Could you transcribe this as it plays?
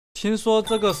听说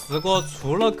这个石锅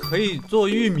除了可以做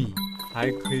玉米，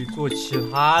还可以做其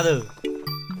他的。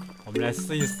我们来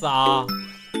试一试啊！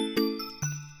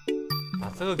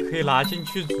这个可以拿进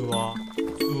去煮啊，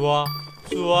煮啊，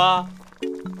煮啊，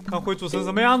看会煮成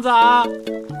什么样子啊！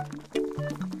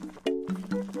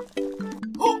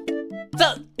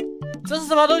这是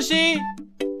什么东西？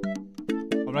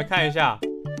我们来看一下，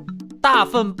大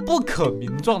份不可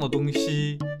名状的东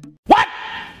西。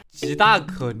极大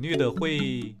可率的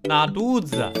会拉肚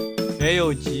子，也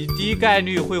有极低概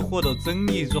率会获得增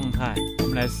益状态。我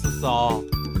们来试试啊！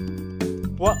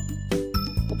我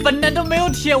本来都没有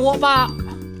铁锅吧，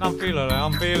浪费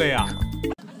了呀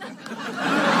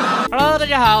！Hello， 大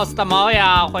家好，我是大猫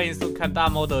呀，欢迎收看大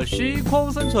猫的虚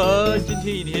空生存。今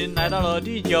天已经来到了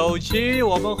第9期，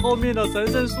我们后面的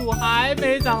神圣树还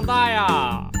没长大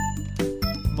呀，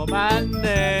怎么办呢？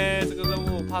这个任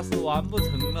务怕是完不成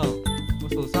了。我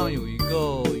手上有一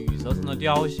个羽蛇神的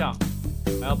雕像，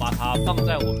还要把它放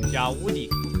在我们家屋顶，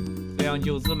这样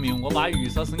就证明我把羽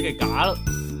蛇神给嘎了。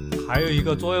还有一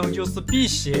个作用就是辟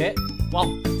邪。哇，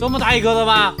这么大一个的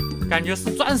吗？感觉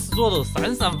是钻石做的，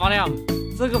闪闪发亮。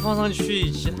这个放上去，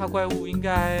其他怪物应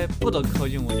该不得靠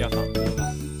近我家房子了吧？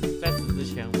在此之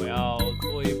前，我要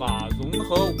做一把融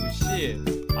合武器，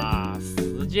把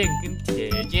石剑跟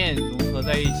铁剑融合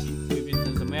在一起，会变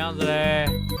成什么样子嘞？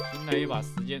先来一把石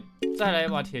剑，再来一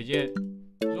把铁剑，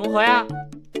融合呀！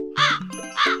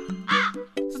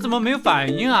这怎么没有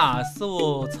反应啊？是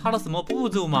我差了什么步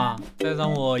骤吗？再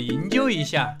让我研究一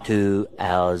下。2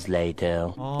 hours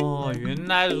later。哦，原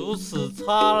来如此，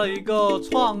差了一个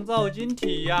创造晶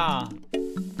体呀！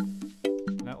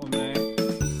来，我们来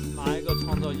拿一个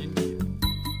创造晶体，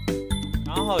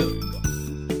刚好有一个，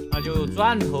那就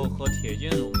钻头和铁剑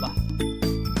融吧。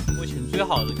目前最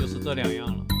好的就是这2样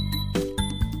了，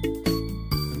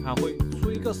看看会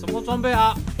出一个什么装备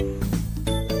啊？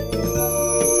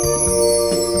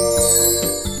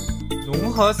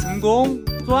融合成功，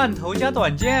钻头加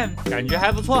短剑，感觉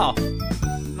还不错哦。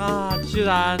那既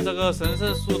然这个神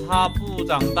圣树它不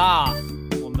长大，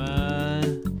我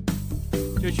们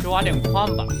就去挖点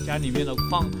矿吧。家里面的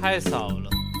矿太少了，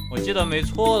我记得没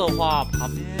错的话，旁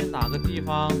边哪个地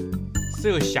方是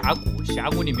有峡谷，峡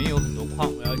谷里面有很多矿，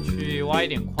我要去挖一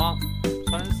点矿。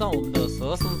穿上我们的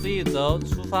蛇神之翼轴，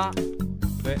出发。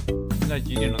对，现在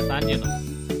几点了？3点了。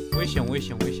危险！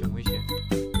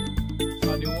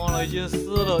差点忘了一件事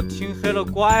了，天黑了，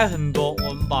怪很多，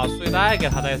我们把睡袋给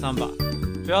它带上吧。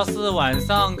主要是晚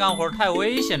上干活太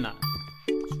危险了。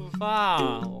出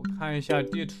发！我看一下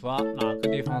地图啊，哪个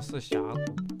地方是峡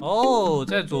谷？哦，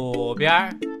在左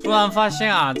边。突然发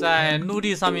现啊，在陆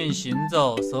地上面行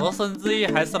走，蛇神之翼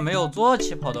还是没有坐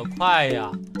骑跑得快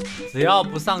呀。只要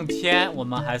不上天，我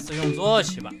们还是用坐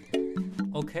骑吧。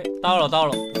OK， 到了，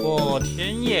不过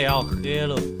天也要黑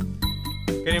了。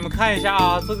给你们看一下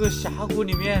啊，这个峡谷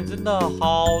里面真的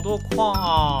好多矿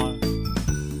啊！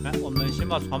来，我们先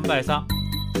把船摆上，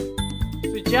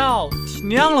睡觉，天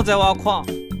亮了再挖矿。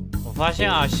我发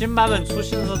现啊，新版本出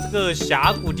现的这个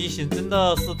峡谷地形真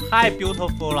的是太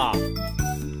beautiful 了，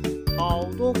好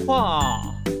多矿啊，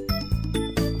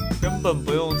根本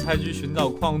不用再去寻找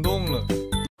矿洞了。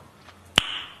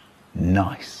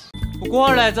Nice。不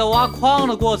过呢，这挖矿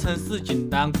的过程是简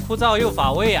单枯燥又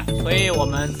乏味啊，所以我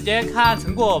们直接看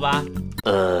成果吧。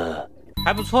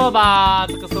还不错吧，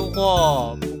这个收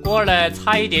获。不过呢，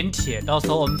差一点铁，到时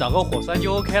候我们找个火山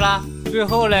就 OK 啦。最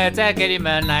后呢，再给你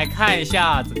们来看一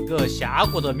下整个峡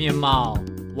谷的面貌。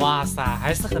哇塞，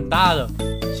还是很大的。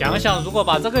想想如果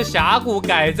把这个峡谷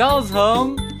改造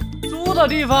成住的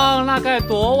地方，那该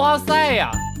多哇塞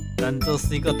呀！但这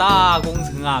是一个大工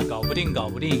程啊，搞不定。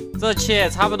这期也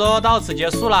差不多到此结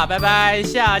束了，拜拜，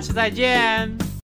下期再见。